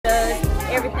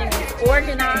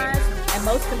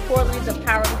most importantly, the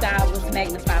power of God was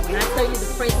magnified. When I tell you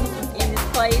the presence was in this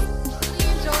place. She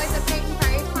enjoyed the painting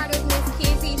praise part of Miss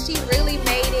Kizzy. She really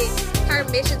made it her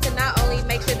mission to not only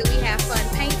make sure that we have fun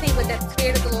painting, but that the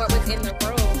Spirit of the Lord was in the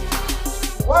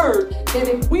room. Word that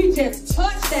if we just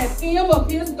touch that hem of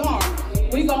his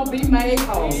garment, we're going to be made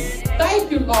whole.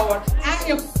 Thank you, Lord. I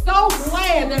am so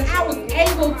glad that I was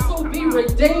able to be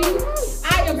redeemed.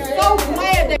 I am so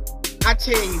glad that... I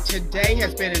tell you, today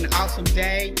has been an awesome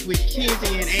day with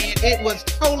Kizzy and Ann. It was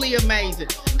totally amazing.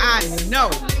 I know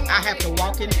I have to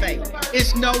walk in faith.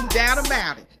 It's no doubt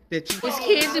about it. Miss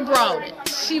Kizzy brought it.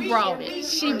 She brought it.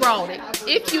 She brought it.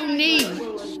 If you need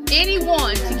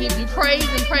anyone to give you praise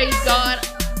and praise God,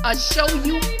 or show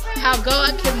you how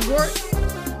God can work,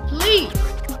 please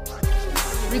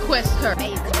request her.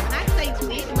 When I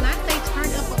say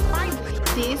turned up a party,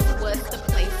 this was the